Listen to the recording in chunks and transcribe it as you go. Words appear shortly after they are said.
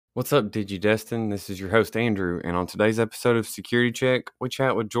What's up, DigiDestin? This is your host, Andrew, and on today's episode of Security Check, we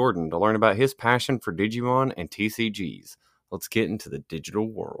chat with Jordan to learn about his passion for Digimon and TCGs. Let's get into the digital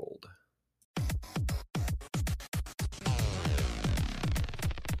world.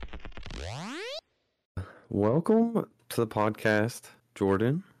 Welcome to the podcast,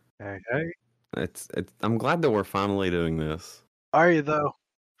 Jordan. Hey. I'm glad that we're finally doing this. Are you though?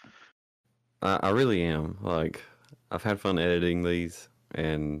 I really am. I've had fun editing these,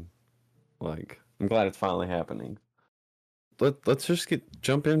 and I'm glad it's finally happening. Let's just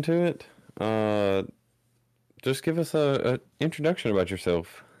jump into it. Uh, just give us a introduction about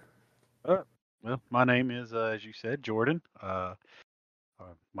yourself. Uh, well, my name is, as you said, Jordan.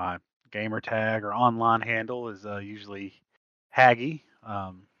 My gamer tag or online handle is usually Haggy.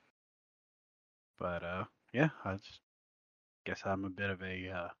 But yeah, I just guess I'm a bit of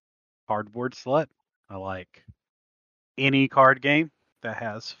a cardboard slut. I like any card game that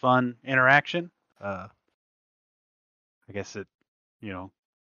has fun interaction. Uh, I guess you know,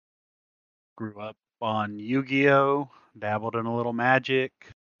 grew up on Yu-Gi-Oh, dabbled in a little Magic.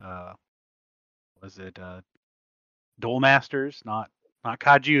 Uh, was it Duel Masters, not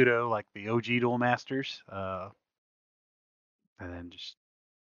Kaijudo, like the OG Duel Masters. And then just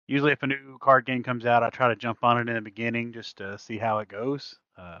usually if a new card game comes out, I try to jump on it in the beginning just to see how it goes.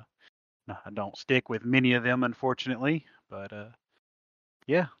 No, I don't stick with many of them, unfortunately, but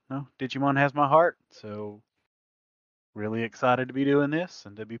yeah, no, Digimon has my heart, so really excited to be doing this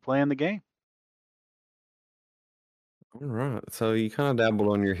and to be playing the game. All right. So you kind of dabbled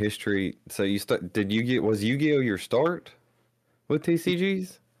on your history. So did was Yu-Gi-Oh your start with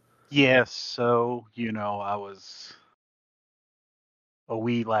TCGs? Yes, so I was a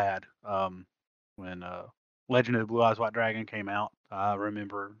wee lad when Legend of the Blue Eyes White Dragon came out. I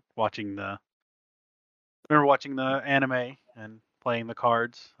remember watching the anime and playing the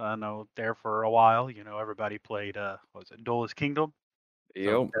cards. I know there for a while, everybody played what was it, Duelist Kingdom?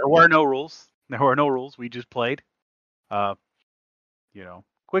 So Yep. there were no rules. There were no rules. We just played. Uh,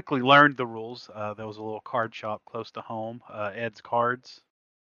 quickly learned the rules. There was a little card shop close to home, Ed's Cards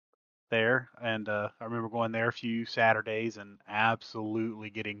there, and I remember going there a few Saturdays and absolutely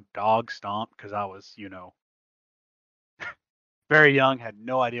getting dog stomped because I was, very young, had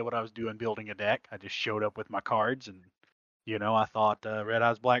no idea what I was doing building a deck. I just showed up with my cards and I thought Red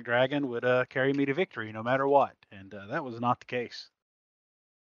Eyes Black Dragon would carry me to victory no matter what, and that was not the case.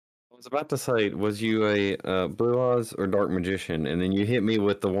 I was about to say, was you a Blue Eyes or Dark Magician? And then you hit me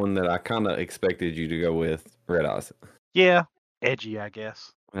with the one that I kind of expected you to go with, Red Eyes. Yeah, edgy, I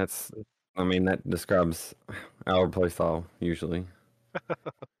guess. That's, I mean, that describes our playstyle usually.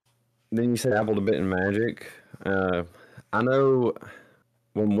 Then you said dabbled a bit in Magic. I know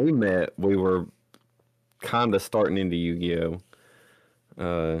when we met, we were kind of starting into Yu-Gi-Oh.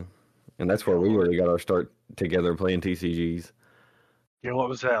 Uh, and that's where Good we lord. really got our start together playing TCGs. Yeah, what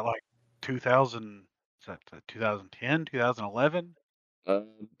was that like? 2000? Is that 2010, 2011? Uh,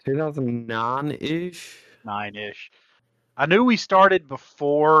 2009 ish. Nine ish. I knew we started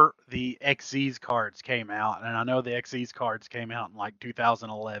before the XZ's cards came out, and I know the XZ's cards came out in like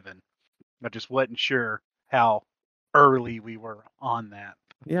 2011. I just wasn't sure how early we were on that.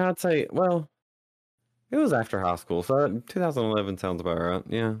 Yeah, I'd say. Well, it was after high school, so 2011 sounds about right.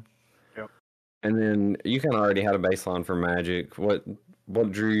 Yeah. Yep. And then you kind of already had a baseline for Magic. What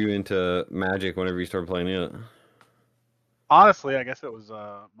drew you into Magic whenever you started playing it? Honestly, I guess it was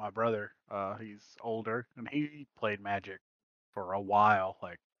my brother. He's older and he played Magic for a while.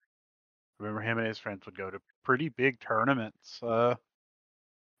 Like, remember him and his friends would go to pretty big tournaments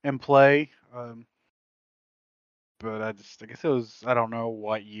and play. But I guess it was, I don't know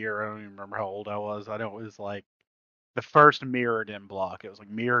what year. I don't even remember how old I was. I know it was like the first Mirrodin block. It was like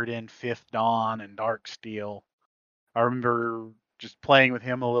Mirrodin, Fifth Dawn, and Dark Steel. I remember just playing with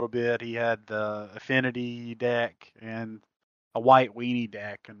him a little bit. He had the Affinity deck and a white weenie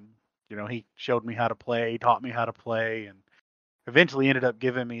deck, and he showed me how to play, taught me how to play, and eventually ended up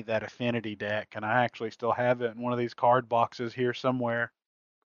giving me that Affinity deck. And I actually still have it in one of these card boxes here somewhere.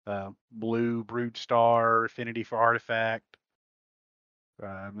 Blue Broodstar, Affinity for Artifact,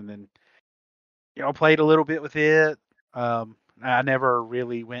 and then played a little bit with it. I never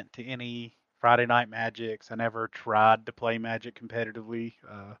really went to any Friday Night Magics. I never tried to play Magic competitively.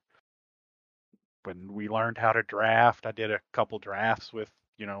 When we learned how to draft, I did a couple drafts with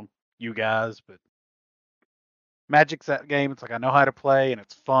you guys, but Magic's that game. It's like I know how to play and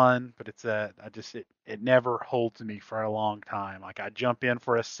it's fun, but it's I just it never holds me for a long time. Like I jump in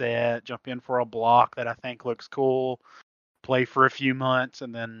for a set, jump in for a block that I think looks cool, play for a few months,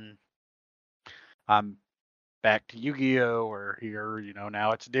 and then I'm back to Yu-Gi-Oh, or here,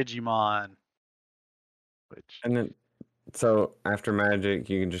 now it's Digimon, which And then, so after Magic,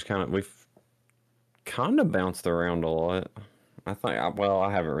 you can just we've kind of bounced around a lot. Well,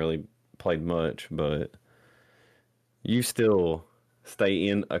 I haven't really played much, but you still stay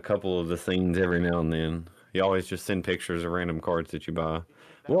in a couple of the scenes every now and then. You always just send pictures of random cards that you buy.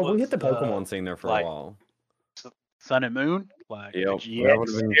 that Well, we hit was the Pokemon scene there for a like while. Sun and Moon, like the Yep, that would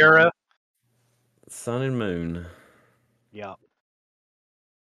have GX been era. Sun and Moon. Yeah.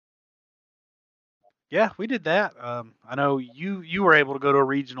 Yeah, we did that. I know you were able to go to a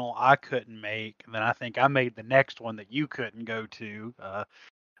regional I couldn't make, and then I think I made the next one that you couldn't go to,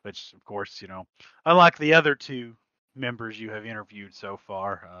 which of course, unlike the other two members you have interviewed so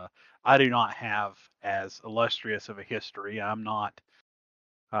far, I do not have as illustrious of a history. I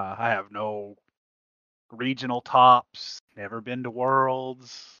have no regional tops, never been to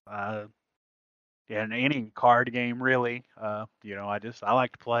Worlds, and any card game really. I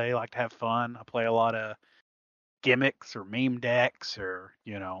like to play, like to have fun. I play a lot of gimmicks or meme decks, or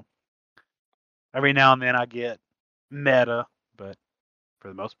every now and then I get meta, but for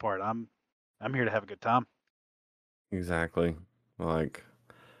the most part I'm here to have a good time. Exactly. Like,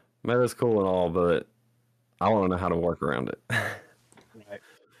 meta's cool and all, but I want to know how to work around it. Right.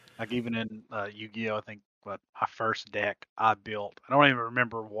 Like even in Yu-Gi-Oh, I think what my first deck I built, I don't even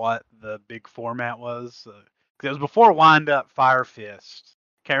remember what the big format was. 'Cause it was before Wind Up Fire Fist.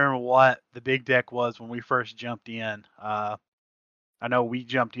 Can't remember what the big deck was when we first jumped in. I know we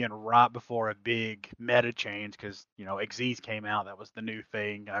jumped in right before a big meta change because Xyz came out. That was the new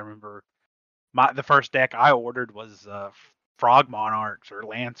thing. I remember the first deck I ordered was Frog Monarchs or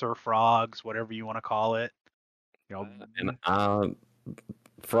Lancer Frogs, whatever you want to call it. You know, And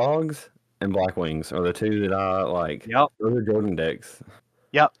Frogs and Black Wings are the two that I like. yep, Those are Jordan decks.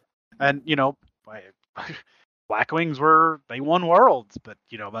 yep, and Black Wings they won Worlds, but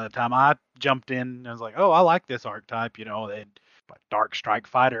by the time I jumped in, I was like, oh, I like this archetype. Dark Strike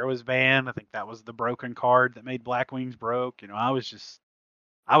Fighter was banned. I think that was the broken card that made Black Wings broke. I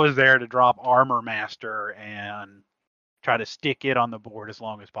was there to drop Armor Master and try to stick it on the board as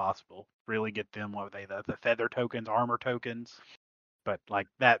long as possible. Really get them the feather tokens, armor tokens. But like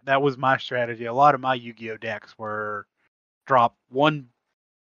that was my strategy. A lot of my Yu-Gi-Oh decks were drop one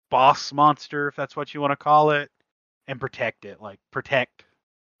boss monster, if that's what you want to call it, and protect it. Like protect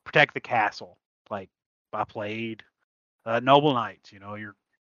the castle. Like I played Noble Knights. You're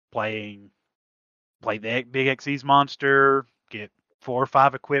play the big Xyz monster, get 4 or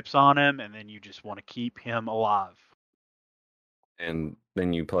 5 equips on him, and then you just want to keep him alive. And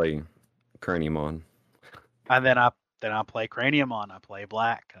then you play Craniumon. And then I play Craniumon. I play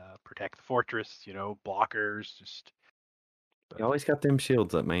black, protect the fortress. Blockers. Just You always got them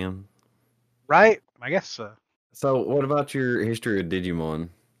shields up, man. right. I guess so. So, what about your history of Digimon?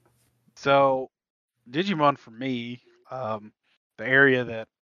 So Digimon for me, the area that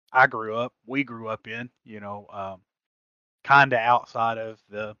we grew up in, kind of outside of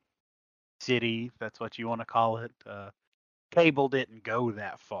the city, if that's what you want to call it. Cable didn't go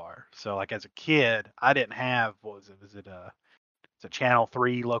that far. So like as a kid, I didn't have what was it? It's a Channel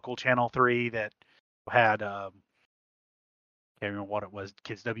 3, local Channel 3 that had can't remember what it was,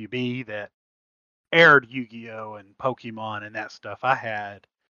 Kids WB that aired Yu-Gi-Oh and Pokemon and that stuff. I had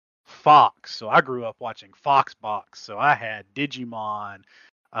Fox, so I grew up watching Fox Box. So I had Digimon,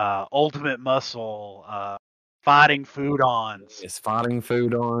 Ultimate Muscle, Fighting Foodons. It's Fighting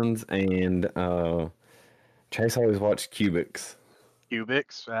Foodons and Chase always watched Cubics.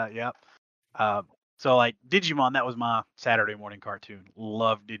 Cubics, yep. So like Digimon, that was my Saturday morning cartoon.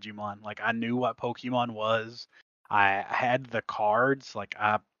 Loved Digimon. Like I knew what Pokemon was. I had the cards. Like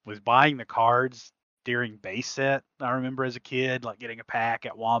I was buying the cards during base set. I remember as a kid, like getting a pack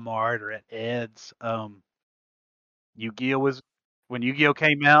at Walmart or at Ed's. Yu-Gi-Oh was when Yu-Gi-Oh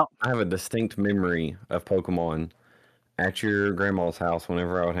came out. I have a distinct memory of Pokemon at your grandma's house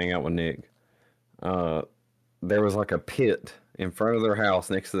whenever I would hang out with Nick. Uh, there was like a pit in front of their house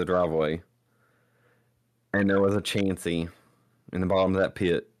next to the driveway, and there was a Chansey in the bottom of that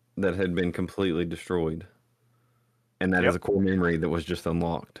pit that had been completely destroyed. And that is Yep. a core memory that was just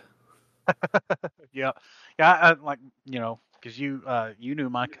unlocked. Yeah. Yeah. I, like because you knew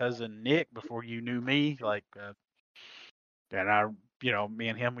my cousin Nick before you knew me. Like, and me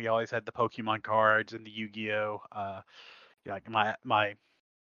and him, we always had the Pokemon cards and the Yu-Gi-Oh. Like my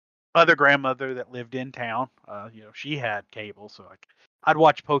other grandmother that lived in town, she had cable, so like I'd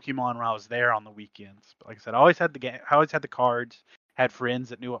watch Pokemon when I was there on the weekends. But like I said, I always had the game, I always had the cards. Had friends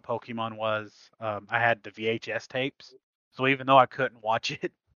that knew what Pokemon was. I had the VHS tapes, so even though I couldn't watch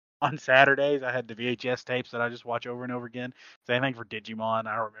it, on Saturdays. I had the VHS tapes that I just watch over and over again. Same thing for Digimon.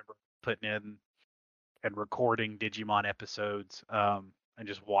 I remember putting in and recording Digimon episodes, and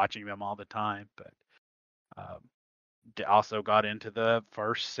just watching them all the time. But um, also got into the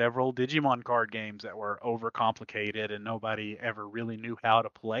first several Digimon card games that were overcomplicated and nobody ever really knew how to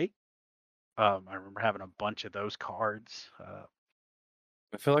play. I remember having a bunch of those cards.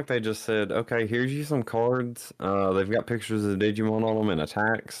 I feel like they just said, "Okay, here's you some cards. They've got pictures of Digimon on them and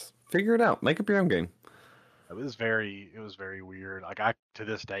attacks. Figure it out. Make up your own game." It was very weird. Like I to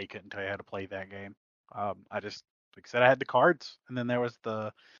this day couldn't tell you how to play that game. I just like I said, I had the cards, and then there was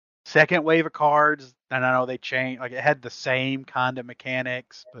the second wave of cards, and I know they changed. Like it had the same kind of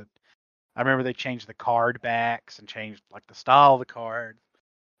mechanics, but I remember they changed the card backs and changed like the style of the card.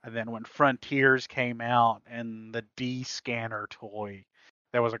 And then when Frontiers came out and the D Scanner toy,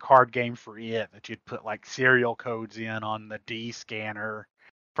 there was a card game for it that you'd put like serial codes in on the D Scanner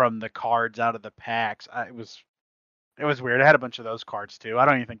from the cards out of the packs. It was weird. I had a bunch of those cards too. I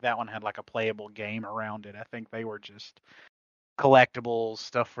don't even think that one had like a playable game around it. I think they were just collectibles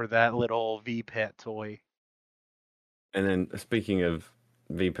stuff for that little V Pet toy. And then speaking of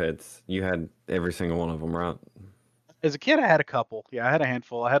V-Pets, you had every single one of them, right? As a kid, I had a couple. Yeah, I had a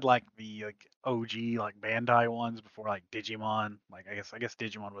handful. I had like the OG like Bandai ones before like Digimon. Like I guess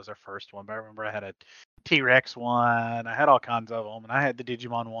Digimon was their first one, but I remember I had a T-Rex one. I had all kinds of them, and I had the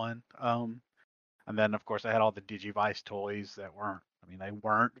Digimon one. And then of course I had all the Digivice toys that weren't. I mean, they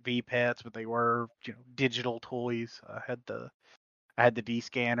weren't V Pets, but they were digital toys. I had the D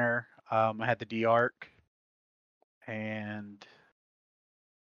Scanner. I had the D Arc, and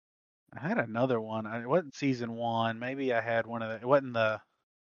I had another one. It wasn't season one. Maybe I had one of the. It wasn't the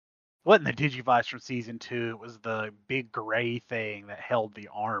Digivice from season two. It was the big gray thing that held the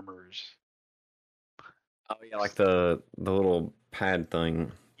armors. Oh yeah, like the little pad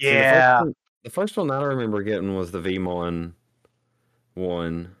thing. See, Yeah, the first one that I remember getting was the Vmon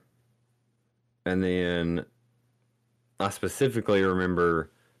one, and then I specifically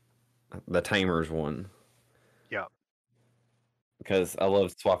remember the Tamers one yeah, because I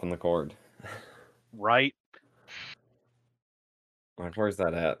loved swapping the cord. right. Like, where's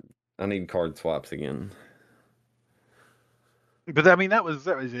that at? I need card swaps again. But I mean, that was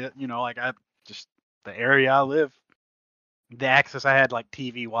it. Like I just the area I live, the access I had like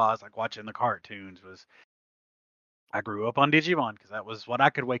TV wise, like watching the cartoons was. I grew up on Digimon because that was what I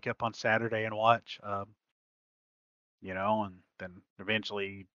could wake up on Saturday and watch. And then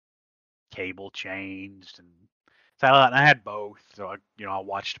eventually cable changed and satellite. And I had both, so I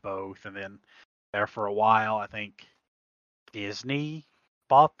watched both, and then there for a while, I think Disney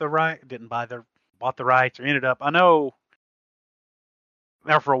bought the right, didn't buy the bought the rights, or ended up. I know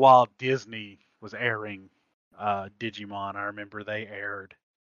there for a while Disney was airing Digimon. I remember they aired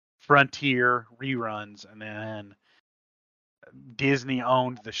Frontier reruns, and then Disney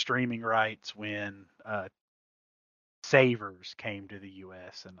owned the streaming rights when Savers came to the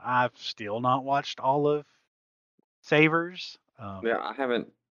U.S. And I've still not watched all of Savers. Yeah, I haven't.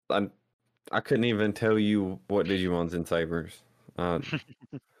 I I couldn't even tell you what Digimon's in Sabers. Uh,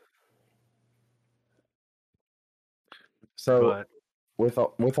 so but with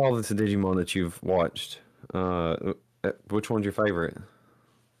all this Digimon that you've watched, which one's your favorite?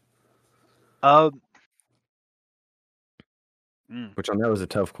 um, mm, Which I know is a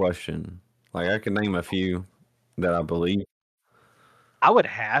tough question. Like I could name a few that I believe. I would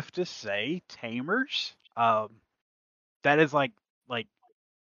have to say Tamers. That is like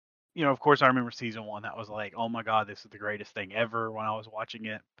of course I remember season one. That was like, oh my god, this is the greatest thing ever when I was watching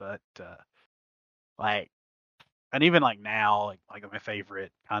it. But like, and even like now, like my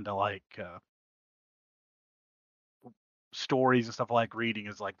favorite kind of like stories and stuff I like reading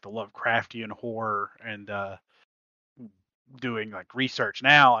is like the Lovecraftian horror and doing like research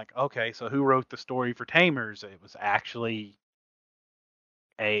now. Like, okay, so who wrote the story for Tamers? It was actually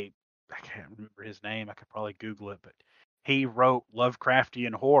a I can't remember his name. I could probably Google it, but he wrote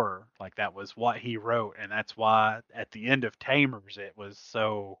Lovecraftian horror. Like that was what he wrote, and that's why at the end of Tamers it was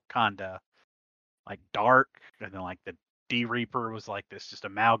so kinda like dark, and then like the D Reaper was like this just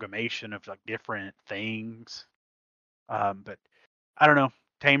amalgamation of like different things. But I don't know.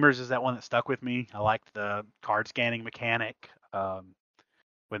 Tamers is that one that stuck with me. I liked the card scanning mechanic.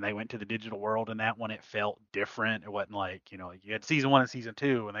 When they went to the digital world in that one, it felt different. It wasn't like, you had season one and season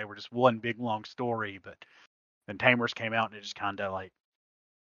two, and they were just one big long story. But then Tamers came out, and it just kind of like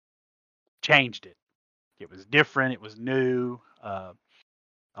changed it. It was different. It was new. I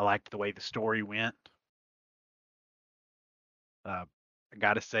liked the way the story went. I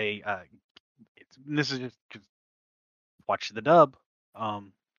gotta say, this is just 'cause watch the dub.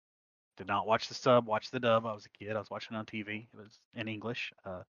 Um, Did not watch the sub, watch the dub. I was a kid. I was watching on TV. It was in English.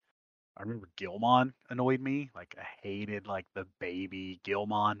 I remember Gilmon annoyed me. Like I hated like the baby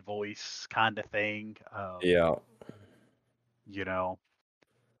Gilmon voice kind of thing. Yeah. You know,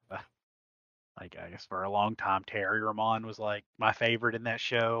 uh, like I guess for a long time, Terriermon was like my favorite in that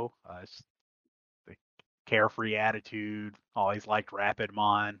show. It's the carefree attitude. Always liked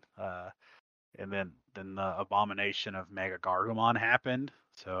Rapidmon. And then the abomination of Mega Gargamon happened.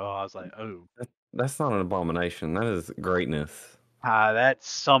 So I was like, oh, That's not an abomination. That is greatness. that's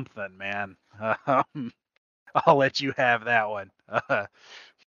something, man. I'll let you have that one. I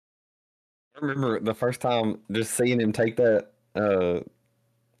remember the first time just seeing him take that,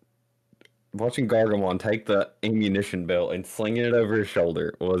 watching Gargamon take the ammunition belt and slinging it over his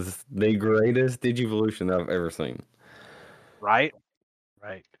shoulder was the greatest Digivolution I've ever seen. Right,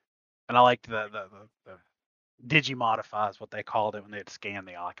 right. And I liked the Digimodify is what they called it when they'd scan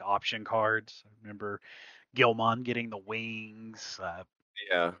the like option cards. I remember Gilmon getting the wings.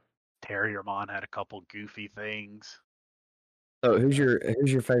 Yeah. Terriermon had a couple goofy things. So who's your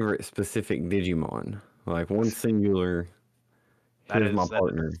favorite specific Digimon? Like one singular. That Here's my is that is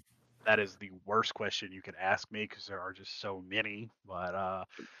partner. that is the worst question you could ask me because there are just so many. But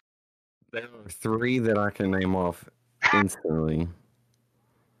There are three that I can name off instantly.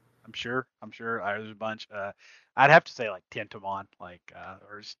 I'm sure there's a bunch. I'd have to say like Tentomon, like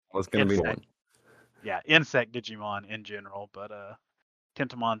or What's gonna be the insect. one? Yeah, insect Digimon in general, but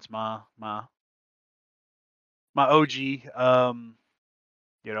Tentomon's my OG.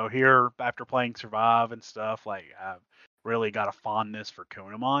 Here after playing Survive and stuff, like I've really got a fondness for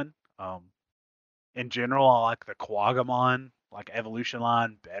Kunamon. In general, I like the Quagamon, like evolution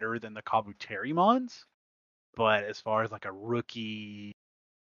line, better than the Kabuterimons. But as far as like a rookie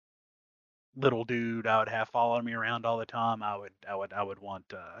little dude, I would have following me around all the time. I'd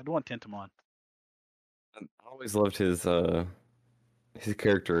want Tentomon. I always loved his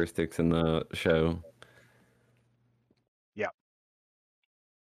characteristics in the show. Yeah,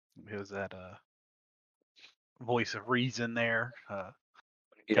 it was that voice of reason there.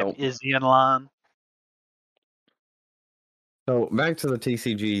 You Kept know, Izzy in line. so back to the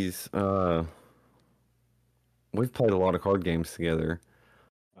TCGs. We've played a lot of card games together.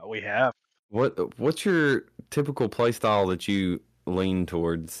 We have. What's your typical play style that you lean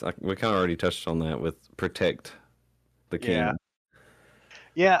towards? We kind of already touched on that with Protect the Yeah. King.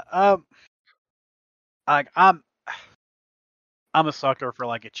 Yeah. Like I'm a sucker for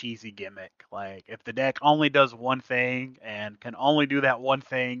like a cheesy gimmick. Like if the deck only does one thing and can only do that one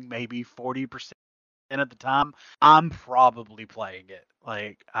thing maybe 40% of the time, I'm probably playing it.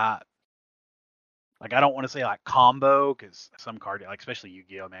 Like I don't want to say like combo because some card like especially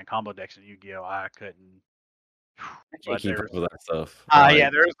Yu-Gi-Oh, man, combo decks in Yu-Gi-Oh I couldn't. I can't But keep up there's with that stuff. yeah,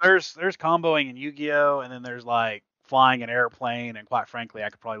 there's comboing in Yu-Gi-Oh and then there's like flying an airplane and quite frankly I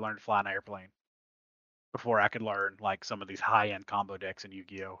could probably learn to fly an airplane before I could learn like some of these high-end combo decks in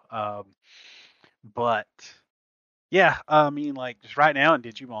Yu-Gi-Oh. But yeah, I mean like just right now in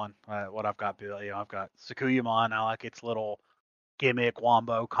Digimon, what I've got, I've got Sakuyamon. I like its little gimmick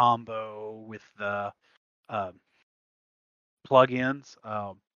wombo combo with the um, plugins.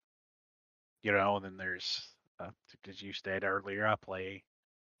 And then there's as you stated earlier, I played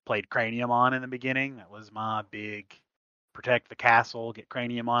Craniumon in the beginning. That was my big protect the castle, get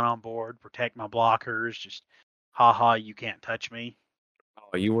Craniumon on board, protect my blockers. Just haha, you can't touch me.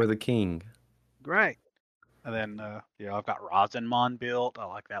 Oh, you were the king. Great. And then I've got Rosinmon built. I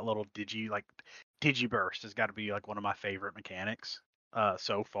like that little Digiburst has got to be like one of my favorite mechanics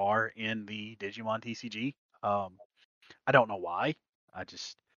so far in the Digimon TCG. I don't know why. I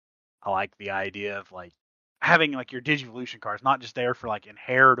like the idea of like having like your Digivolution cards not just there for like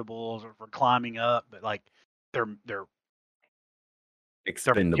inheritables or for climbing up, but like they're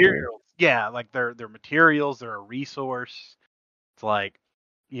Expendable. materials. Yeah, like they're materials. They're a resource. It's like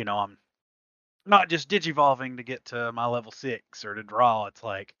I'm not just digivolving to get to my level 6 or to draw. It's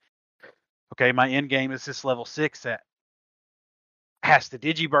like, okay, my end game is this level 6 that has to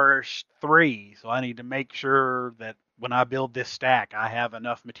digiburst 3, so I need to make sure that when I build this stack, I have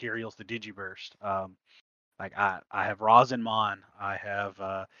enough materials to digiburst. Like I have Rosinmon, I have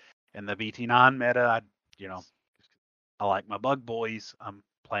in the BT9 meta, I like my bug boys. I'm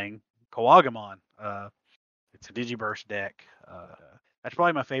playing Kowagamon. It's a digiburst deck. That's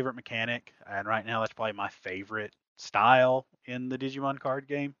probably my favorite mechanic, and right now that's probably my favorite style in the Digimon card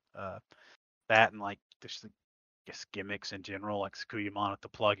game. That and like just I guess gimmicks in general, like Sakuyamon with the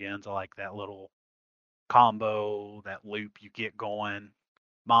plugins. I like that little combo, that loop you get going.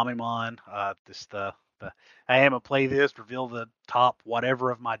 Mamimon, just the I am a play this, reveal the top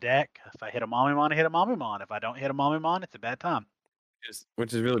whatever of my deck. If I hit a Mamimon, I hit a Mamimon. If I don't hit a Mamimon, it's a bad time.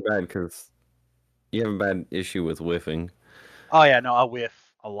 Which is really bad because you have a bad issue with whiffing. Oh yeah, no, I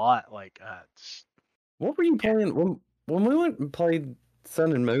whiff a lot. Like What were you yeah. playing when we went and played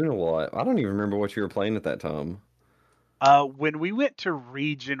Sun and Moon a lot? I don't even remember what you were playing at that time. When we went to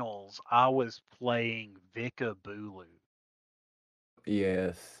regionals, I was playing Vikabulu.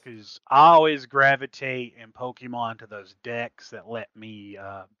 Yes. Because I always gravitate in Pokemon to those decks that let me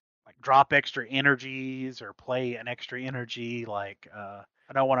like drop extra energies or play an extra energy. Like I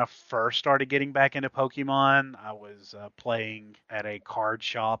know when I first started getting back into Pokemon, I was playing at a card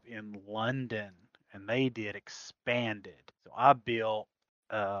shop in London, and they did expanded. So I built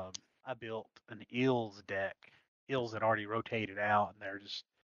an Eels deck. Eels had already rotated out, and they're just,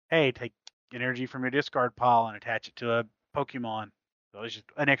 hey, take energy from your discard pile and attach it to a Pokemon. So it was just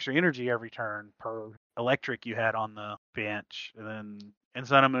an extra energy every turn per electric you had on the bench. And then in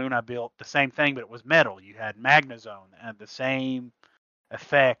Sun and Moon, I built the same thing, but it was metal. You had Magnezone and the same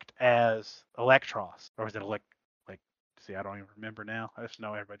effect as Electros. Or was it see, I don't even remember now. I just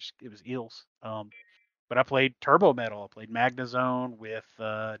know everybody it was Eels. But I played Turbo Metal. I played Magnezone with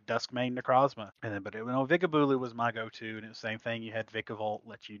Duskmane Necrozma. And then, but Vikabulu was my go-to, and it's the same thing. You had Vikavolt,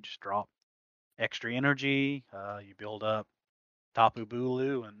 let you just drop extra energy. You build up Tapu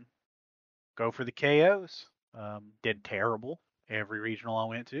Bulu and go for the KOs. Did terrible every regional I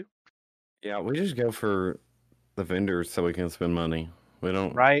went to. Yeah, we just go for the vendors so we can spend money. We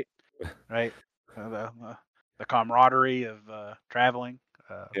don't. Right, right. The camaraderie of traveling.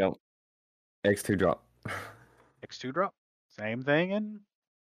 Yeah. X2 drop. X2 drop. Same thing in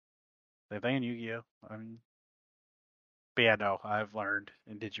Yu-Gi-Oh. I mean, but yeah, no, I've learned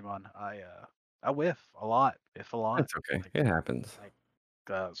in Digimon. I whiff a lot. Whiff a lot. That's okay. It happens. Like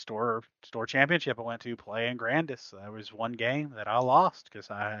store championship I went to playing Grandis. There was one game that I lost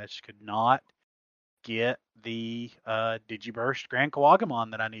because I just could not get the Digiburst Grand Kawagamon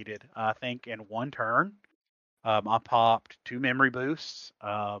that I needed. I think in one turn, I popped 2 memory boosts,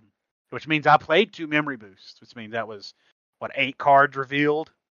 which means I played 2 memory boosts, which means that was, 8 cards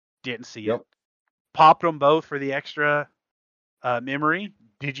revealed. Didn't see it. Yep. Popped them both for the extra memory.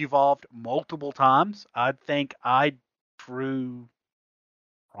 Digivolved multiple times. I think I drew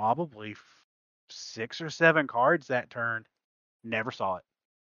probably 6 or 7 cards that turn. Never saw it.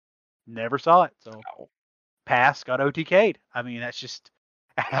 Never saw it. So pass, got OTK'd. I mean, that's just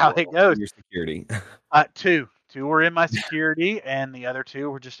how it goes. Your security. 2 were in my security, and the other 2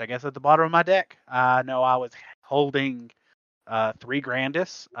 were just, I guess, at the bottom of my deck. I know I was holding 3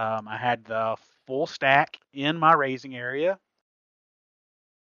 Grandis. I had the full stack in my raising area.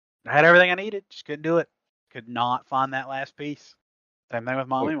 I had everything I needed, just couldn't do it. Could not find that last piece. Same thing with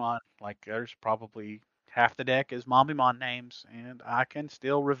Mamimon. Like, there's probably half the deck is Mamimon names, and I can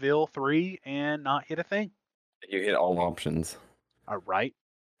still reveal 3 and not hit a thing. You hit all options. All right.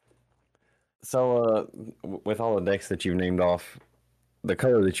 So, with all the decks that you've named off, the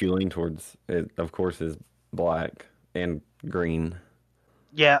color that you lean towards, of course, is black and green.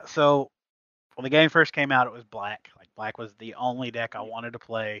 Yeah, so when the game first came out, it was black. Like, black was the only deck I wanted to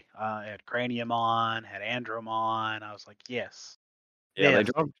play. It had Craniumon, had Andromon. I was like, yes. Yeah,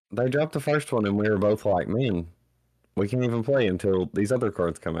 This. they dropped the first one, and we were both like, man, we can't even play until these other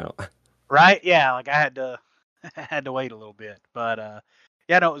cards come out. Right? Yeah, like I had to I had to wait a little bit. But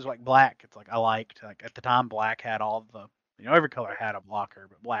yeah, no, it was like black. It's like I liked, like at the time black had all the, every color had a blocker,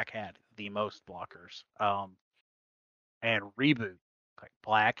 but black had the most blockers. And reboot. Like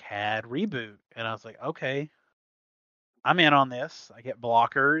black had reboot. And I was like, okay, I'm in on this. I get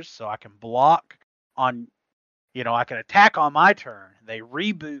blockers, so I can block on, I can attack on my turn. They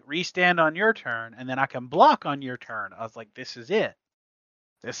reboot, restand on your turn, and then I can block on your turn. I was like, this is it.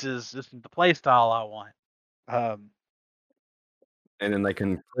 This is the play style I want. And then they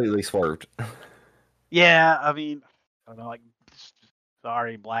completely swerved. Yeah, I mean, I don't know, like,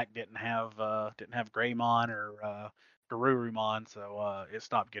 sorry, Black didn't have Greymon or Garurumon, so it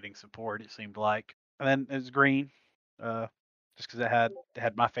stopped getting support. It seemed like, and then it was green, just because it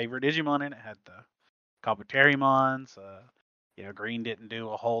had my favorite Digimon in it. It had the Kabuterimons. Green didn't do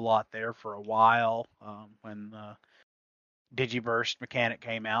a whole lot there for a while. When Digiburst mechanic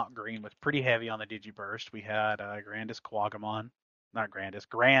came out, Green was pretty heavy on the Digiburst. We had Grand Quagamon,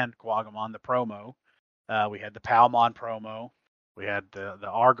 the promo. We had the Palmon promo. We had the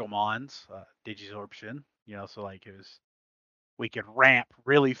Argomons, Digisorption. So like we could ramp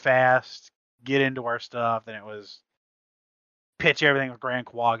really fast, get into our stuff, then it was pitch everything with Grand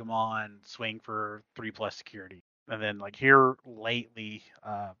Quagamon, swing for 3+ security. And then like here lately,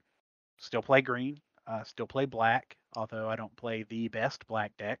 still play green. Still play black, although I don't play the best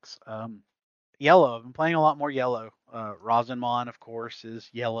black decks. Yellow. I've been playing a lot more yellow. Rosinmon, of course, is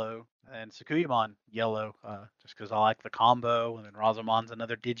yellow, and Sakuyamon yellow, just because I like the combo. And then Rosinmon's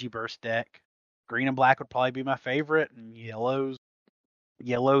another Digiburst deck. Green and black would probably be my favorite, and yellow's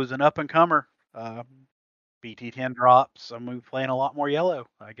an up and comer. BT10 drops. I'm playing a lot more yellow.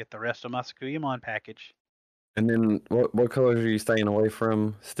 I get the rest of my Sakuyamon package. And then what colors are you staying away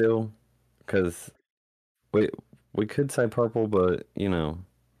from still? Because we we could say purple, but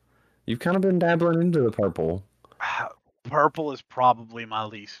you've kind of been dabbling into the purple. Purple is probably my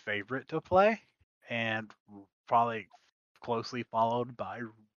least favorite to play, and probably closely followed by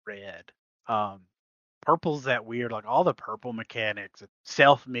red. Purple's that weird, like all the purple mechanics,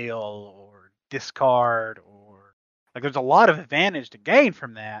 self mill or discard, or like there's a lot of advantage to gain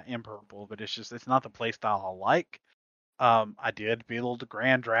from that in purple, but it's not the playstyle I like. I did build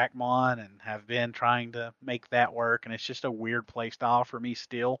Grand Drachmon and have been trying to make that work, and it's just a weird playstyle for me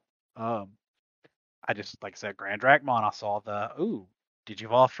still. I just, like I said, Grand Drachmon, I saw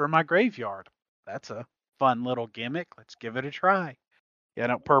Digivolve from my graveyard. That's a fun little gimmick. Let's give it a try. Yeah,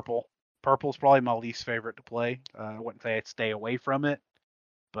 no, purple. Purple's probably my least favorite to play. I wouldn't say I'd stay away from it,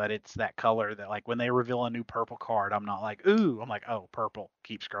 but it's that color that, like, when they reveal a new purple card, I'm not like, ooh, I'm like, oh, purple.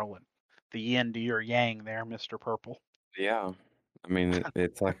 Keep scrolling. The yin to your yang there, Mr. Purple. Yeah. I mean,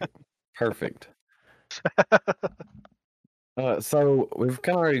 it's like perfect. So we've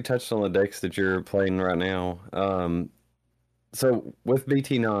kind of already touched on the decks that you're playing right now. So with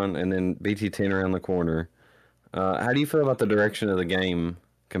BT9 and then BT10 around the corner, how do you feel about the direction of the game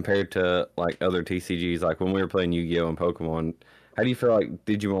compared to like other TCGs? Like when we were playing Yu-Gi-Oh and Pokemon, how do you feel like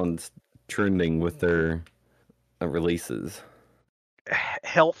Digimon's trending with their releases?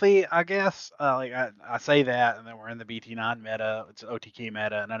 Healthy, I guess. Like I say that, and then we're in the BT9 meta. It's OTK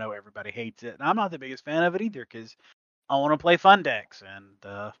meta, and I know everybody hates it, and I'm not the biggest fan of it either because I want to play fun decks, and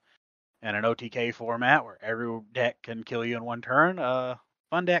in an OTK format where every deck can kill you in one turn,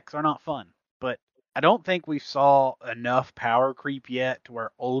 fun decks are not fun. But I don't think we saw enough power creep yet to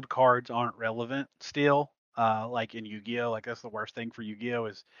where old cards aren't relevant still. Like in Yu-Gi-Oh, like that's the worst thing for Yu-Gi-Oh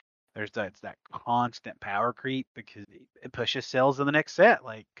is it's that constant power creep because it pushes sales in the next set.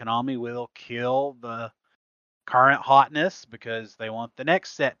 Like Konami will kill the current hotness because they want the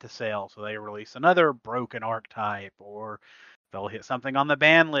next set to sell, so they release another broken archetype, or they'll hit something on the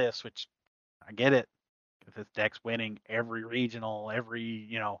ban list, which I get it. If this deck's winning every regional,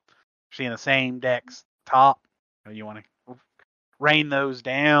 seeing the same decks top, you want to rain those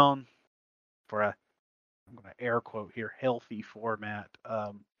down for I'm going to air quote here, healthy format.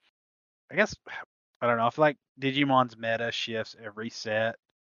 I guess, I don't know. I feel like Digimon's meta shifts every set,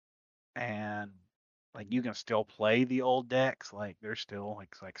 and like you can still play the old decks. Like there's still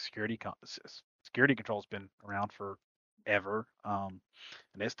like security control's been around forever. And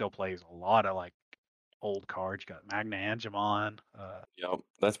it still plays a lot of like old cards. You got Magna Angemon. Yep,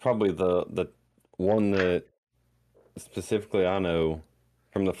 that's probably the one that specifically I know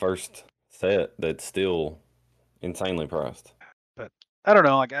from the first set that's still insanely priced. But I don't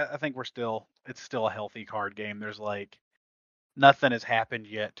know. Like I think it's still a healthy card game. There's like nothing has happened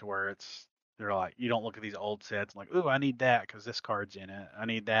yet to where they're like, you don't look at these old sets like, ooh, I need that because this card's in it. I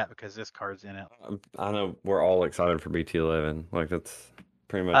need that because this card's in it. I know we're all excited for BT11. Like that's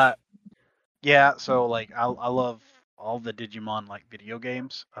pretty much. Yeah. So like, I love all the Digimon like video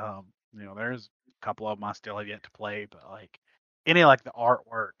games. There's a couple of them I still have yet to play, but like any like the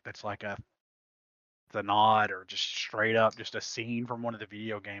artwork that's like the nod or just straight up just a scene from one of the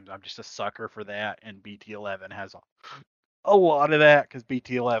video games, I'm just a sucker for that. And BT11 has a lot of that because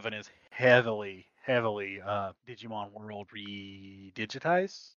BT11 is heavily Digimon World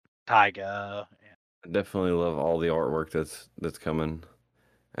redigitized. Taiga. I definitely love all the artwork that's coming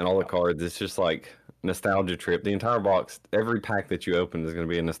and all the cards. It's just like nostalgia trip. The entire box, every pack that you open is going to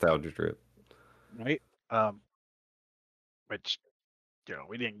be a nostalgia trip. Right. Which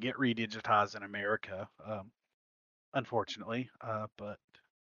we didn't get redigitized in America, unfortunately. But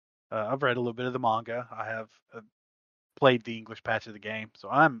I've read a little bit of the manga. I have played the English patch of the game, so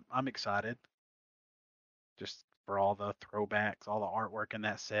I'm excited. Just for all the throwbacks, all the artwork in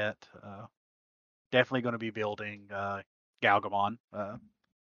that set. Definitely going to be building Galgamon,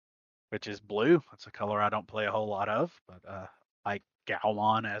 which is blue. That's a color I don't play a whole lot of, but I like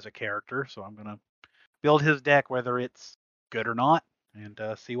Galmon as a character, so I'm going to build his deck whether it's good or not and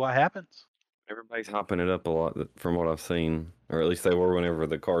see what happens. Everybody's hopping it up a lot from what I've seen, or at least they were whenever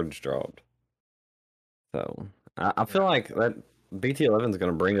the cards dropped. So I feel like that BT11 is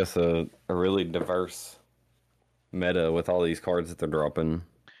going to bring us a really diverse meta with all these cards that they're dropping.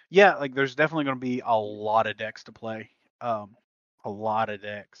 Yeah, like there's definitely going to be a lot of decks to play. A lot of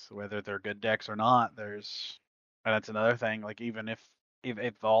decks, whether they're good decks or not. And that's another thing. Like even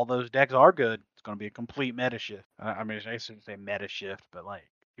if all those decks are good, it's going to be a complete meta shift. I mean, I shouldn't say meta shift, but like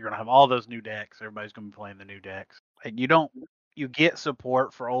you're going to have all those new decks. Everybody's going to be playing the new decks. Like you get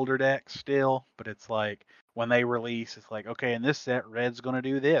support for older decks still, but it's like when they release, it's like okay, in this set, red's going to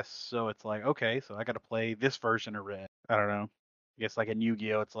do this, so it's like okay, so I got to play this version of red. I don't know. I guess like in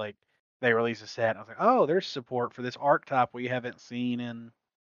Yu-Gi-Oh, it's like they release a set, and I was like, oh, there's support for this archetype we haven't seen in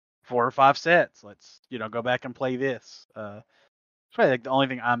 4 or 5 sets. Let's go back and play this. It's probably like the only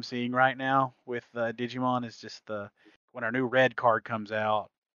thing I'm seeing right now with Digimon is just when our new red card comes out,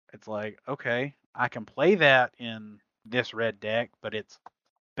 it's like okay, I can play that in this red deck, but it's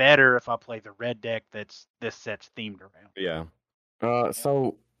better if I play the red deck that's this set's themed around. Yeah.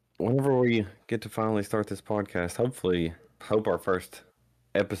 So whenever we get to finally start this podcast, hope our first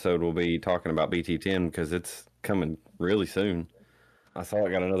episode will be talking about BT10 because it's coming really soon. I saw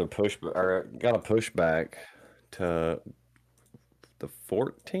it got another push or got a pushback to the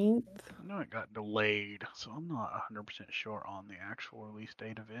 14th. I know it got delayed, so I'm not 100% sure on the actual release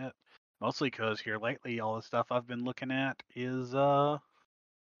date of it. Mostly because here lately, all the stuff I've been looking at is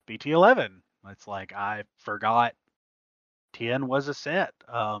BT11. It's like I forgot 10 was a set.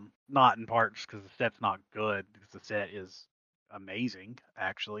 Not in part just because the set's not good, because the set is amazing,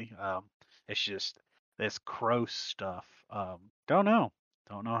 actually. It's just this Crow stuff. Don't know.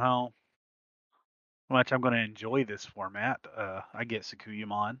 Don't know how much I'm going to enjoy this format. I get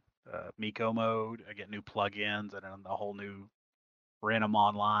Sakuyamon, Miko mode. I get new plugins and then the whole new random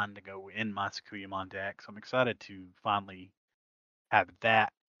online to go in my Sakuyamon deck. So I'm excited to finally have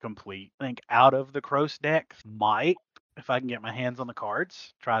that complete. I think out of the Kroos deck, might, if I can get my hands on the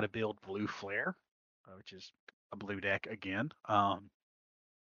cards, try to build Blue Flare, which is a blue deck again.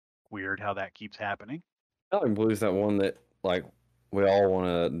 Weird how that keeps happening. I think Blue's that one that like we all want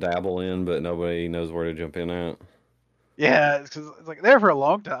to dabble in, but nobody knows where to jump in at. Yeah, because it's like there for a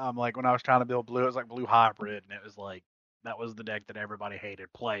long time. Like when I was trying to build blue, it was like blue hybrid, and it was like that was the deck that everybody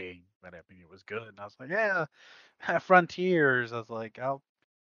hated playing. But I mean, it was good, and I was like, yeah, Frontiers. I was like,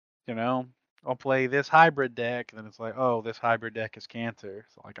 you know, I'll play this hybrid deck. And then it's like, oh, this hybrid deck is Cancer.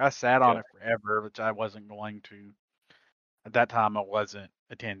 So like I sat on Yeah. it forever, which I wasn't going to. At that time, I wasn't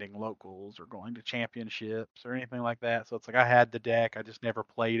attending locals or going to championships or anything like that. So it's like I had the deck, I just never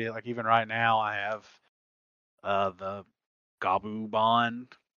played it. Like even right now, I have the Gabu Bond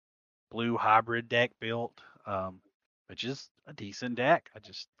blue hybrid deck built, which is a decent deck.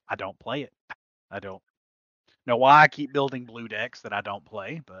 I don't play it. I don't know why I keep building blue decks that I don't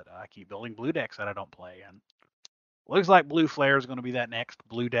play, but I keep building blue decks that I don't play, and looks like Blue Flare is going to be that next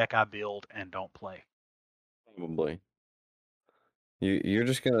blue deck I build and don't play. Probably. You're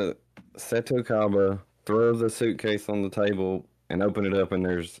just gonna set to Kaba, throw the suitcase on the table, and open it up, and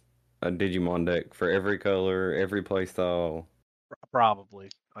there's a Digimon deck for every color, every play style. Probably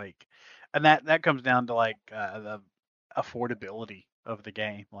like, and that comes down to like the affordability of the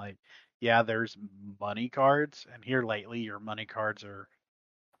game. Like, yeah, there's money cards, and here lately your money cards are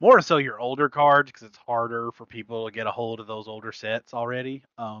more so your older cards because it's harder for people to get a hold of those older sets already.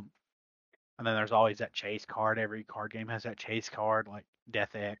 And then there's always that chase card. Every card game has that chase card, like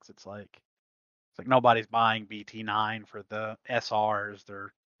Death X. It's like nobody's buying BT9 for the SRs.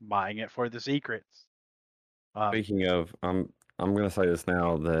 They're buying it for the secrets. Um, Speaking of, I'm gonna say this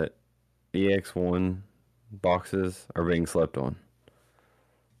now that EX1 boxes are being slept on.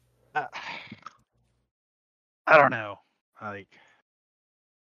 I, I don't know. Like,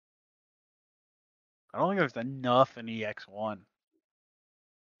 I don't think there's enough in EX1.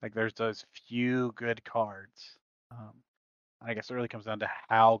 Like, there's those few good cards. I guess it really comes down to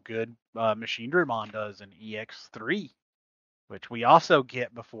how good Machine Dramon does in EX3, which we also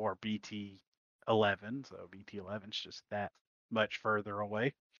get before BT11. So BT11's just that much further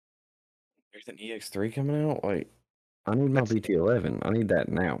away. There's an EX3 coming out. Like, I need my That's BT11. I need that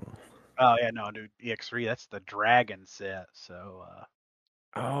now. Oh yeah, no, dude, EX3, that's the Dragon set. So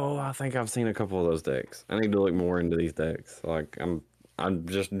Oh, I think I've seen a couple of those decks. I need to look more into these decks. Like, I'm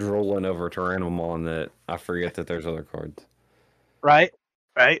just drooling over Tyrannomon that I forget that there's other cards. right,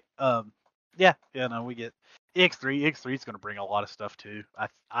 right. Yeah, no, we get EX3. EX3 is going to bring a lot of stuff too.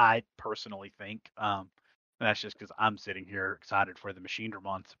 I personally think. And that's just because I'm sitting here excited for the Machine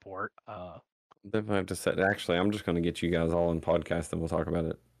Dramon support. Definitely have to set. Actually, I'm just going to get you guys all in podcast and we'll talk about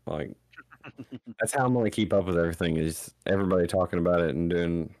it. Like, that's how I'm going to keep up with everything. Is everybody talking about it and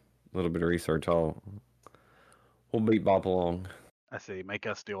doing a little bit of research. We'll beat Bob along. I see. Make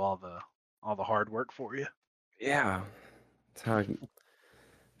us do all the hard work for you. Yeah, that's how.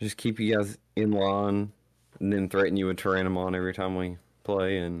 Just keep you guys in line, and then threaten you with Tyrannomon every time we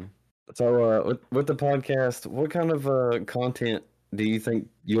play. And so, with the podcast, what kind of content do you think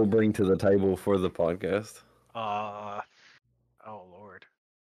you'll bring to the table for the podcast? Oh Lord,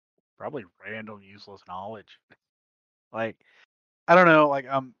 probably random useless knowledge. Like I don't know, like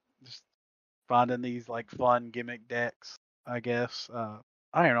I'm just finding these like fun gimmick decks, I guess. I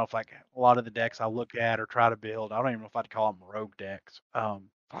don't even know if like a lot of the decks I look at or try to build, I don't even know if I'd call them rogue decks.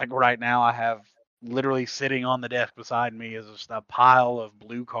 Like right now I have literally sitting on the desk beside me is just a pile of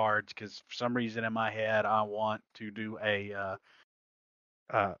blue cards because for some reason in my head I want to do a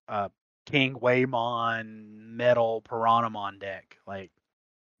King Waymon Metal Piranhamon deck. Like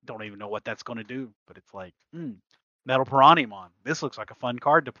don't even know what that's going to do, but it's like Metal Piranhamon. This looks like a fun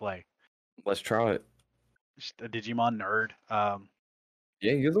card to play. Let's try it. Just a Digimon nerd.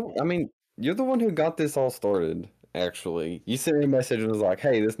 Yeah, I mean, you're the one who got this all started. Actually, you sent me a message and was like,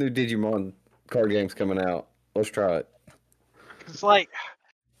 "Hey, this new Digimon card game's coming out. Let's try it." Cause like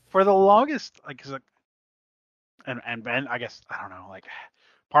for the longest, like, cause like, and Ben, I guess I don't know, like,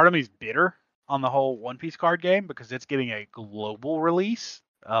 part of me's bitter on the whole One Piece card game because it's getting a global release.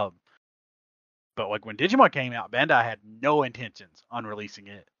 But like when Digimon came out, Bandai had no intentions on releasing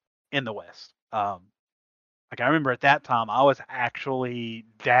it in the West. Like I remember at that time, I was actually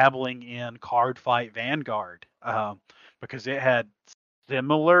dabbling in Card Fight Vanguard because it had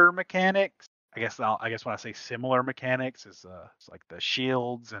similar mechanics. I guess when I say similar mechanics is it's like the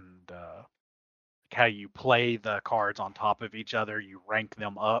shields and how you play the cards on top of each other. You rank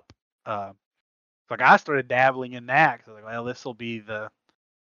them up. Like I started dabbling in that because like, well, this will be the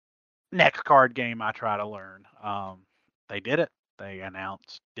next card game I try to learn. They did it. They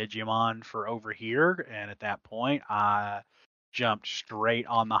announced Digimon for over here, and at that point, I jumped straight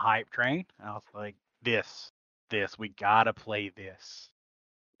on the hype train. I was like, we gotta play this.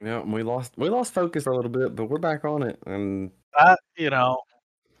 Yeah, we lost focus a little bit, but we're back on it. And You know,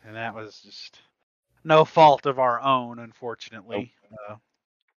 and that was just no fault of our own, oh, unfortunately.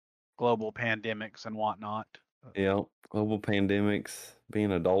 Global pandemics and whatnot. yeah, global pandemics,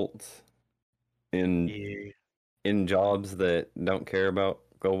 being adults in Yeah, in jobs that don't care about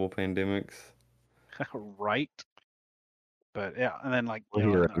global pandemics. right. But yeah, and then like We're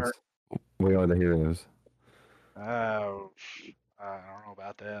in the heroes. We are the heroes. oh, I don't know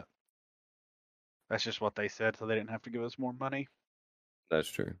about that. That's just what they said, so they didn't have to give us more money. That's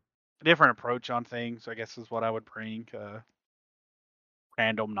true. A different approach on things, I guess, is what I would bring.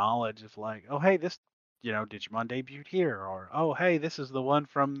 Random knowledge of like, oh hey, this Digimon debuted here, or oh hey, this is the one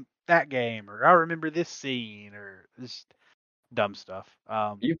from that game, or I remember this scene, or this dumb stuff.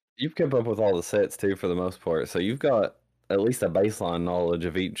 You've kept up with all the sets too, for the most part, so you've got at least a baseline knowledge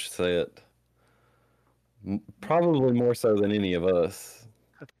of each set. Probably more so than any of us.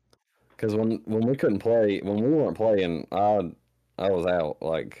 Because when we couldn't play, when we weren't playing, I was out.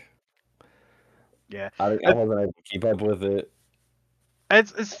 Like Yeah, I wasn't able to keep up with it.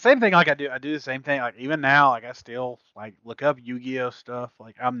 it's the same thing. Like I do the same thing. Like even now, like I still like look up Yu-Gi-Oh stuff.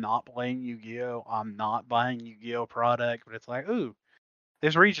 Like I'm not playing Yu-Gi-Oh. I'm not buying Yu-Gi-Oh product, but it's like, ooh,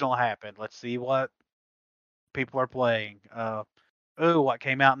 this regional happened. Let's see what people are playing. Oh, what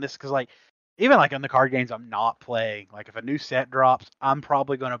came out in this? Because like even like in the card games I'm not playing, like if a new set drops, I'm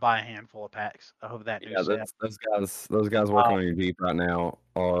probably going to buy a handful of packs of that new Yeah, set. those guys working on your Jeep right now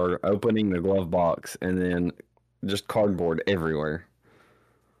are opening the glove box and then just cardboard everywhere.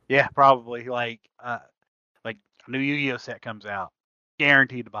 Yeah, probably like a new Yu-Gi-Oh set comes out,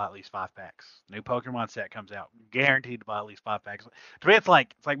 guaranteed to buy at least 5 packs. New Pokemon set comes out, guaranteed to buy at least 5 packs. To me, it's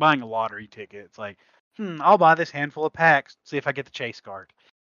like buying a lottery ticket. It's like, I'll buy this handful of packs, see if I get the chase card,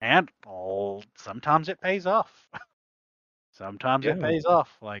 and sometimes it pays off. Sometimes it Yeah, pays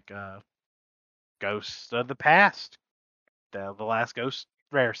off. Like Ghosts of the Past, the last Ghost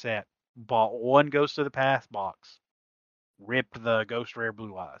Rare set, bought one Ghost of the Past box, ripped the Ghost Rare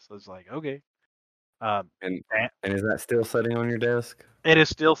Blue Eyes. So it's like okay. Um, and and and is that still sitting on your desk? it is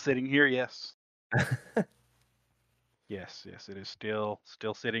still sitting here. Yes, yes, it is still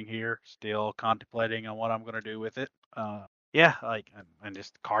sitting here. Still contemplating on what I'm gonna do with it. Yeah, like and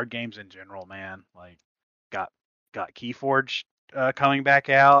just card games in general, man. Like got Keyforge coming back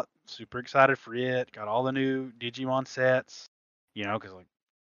out. Super excited for it. Got all the new Digimon sets. Because like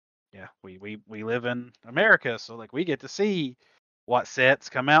yeah, we live in America, so like we get to see what sets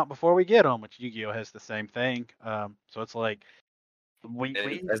come out before we get them. Which Yu-Gi-Oh has the same thing. So it's like we And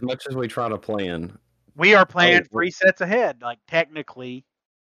we as much as we try to plan, we are oh, playing 3 sets ahead. Like technically,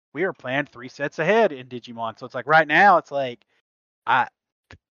 we are planned 3 sets ahead in Digimon. So it's like right now, it's like I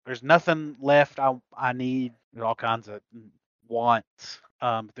there's nothing left. I need all kinds of want.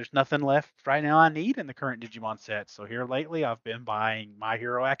 There's nothing left right now I need in the current Digimon set. So here lately, I've been buying My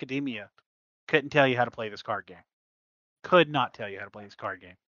Hero Academia. Couldn't tell you how to play this card game. Could not tell you how to play this card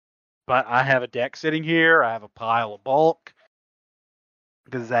game. But I have a deck sitting here. I have a pile of bulk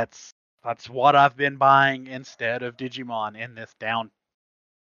because that's what I've been buying instead of Digimon in this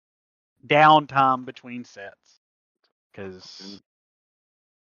downtime between sets. Because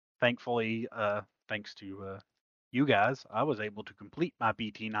thankfully, thanks to you guys, I was able to complete my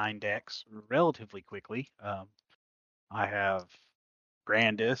BT9 decks relatively quickly. I have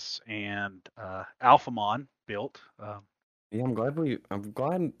Grandis and Alphamon built. Yeah, I'm glad we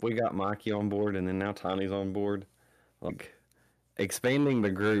got Mikey on board, and then now Tiny's on board. Like, expanding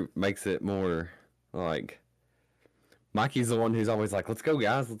the group makes it more like Mikey's the one who's always like, "Let's go,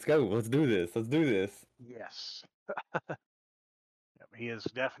 guys, let's go, let's do this." Yes. He is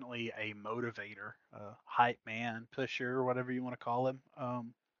definitely a motivator, hype man, pusher, whatever you want to call him.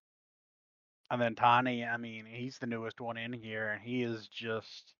 And then Tiny, I mean, he's the newest one in here, and he is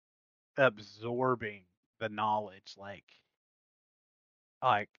just absorbing the knowledge. Like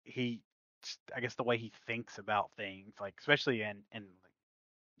he, I guess the way he thinks about things, like especially in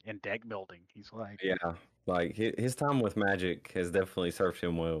deck building, he's like, Yeah, like his time with Magic has definitely served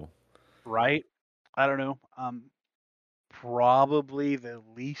him well. right? I don't know. Probably the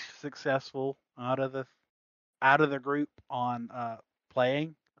least successful out of the group on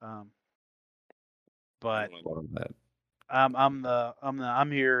playing. But That.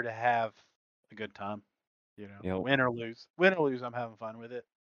 I'm here to have a good time. You know, Yep. win or lose, I'm having fun with it.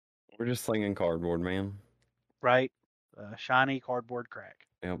 We're just slinging cardboard, man. Right? Shiny cardboard crack.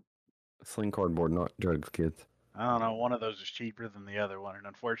 Yep. Sling cardboard, not drugs, kids. I don't know. One of those is cheaper than the other one, and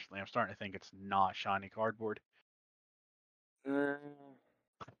unfortunately, I'm starting to think it's not shiny cardboard.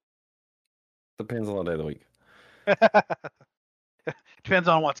 Depends on the day of the week. Depends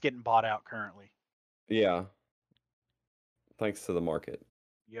on what's getting bought out currently. Yeah. Thanks to the market.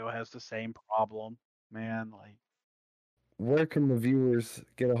 Yo has the same problem, man. Like, where can the viewers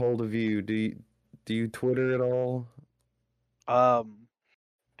get a hold of you? Do you Twitter at all?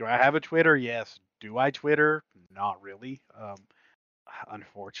 do I have a Twitter? Yes. Do I Twitter? Not really.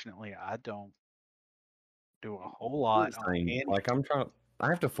 Unfortunately, I don't do a whole lot on any. Like I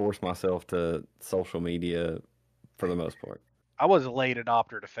have to force myself to social media for the most part. I was a late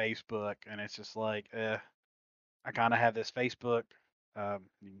adopter to Facebook, and it's just like, I kind of have this Facebook. You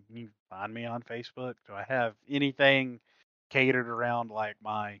can find me on Facebook. Do I have anything catered around like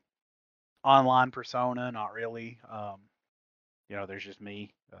my online persona? Not really. There's just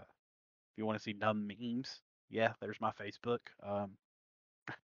me. If you want to see dumb memes, yeah, there's my Facebook. I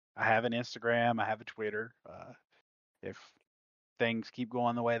have an Instagram. I have a Twitter. If things keep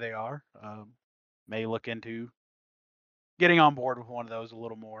going the way they are, may look into getting on board with one of those a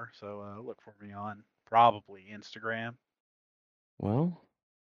little more. So look for me on probably Instagram. Well,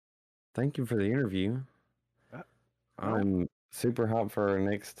 thank you for the interview. Well, I'm super hyped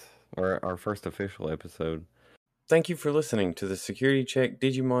for our first official episode. Thank you for listening to the Security Check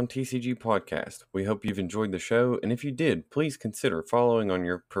Digimon TCG podcast. We hope you've enjoyed the show, and if you did, please consider following on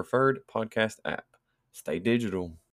your preferred podcast app. Stay digital.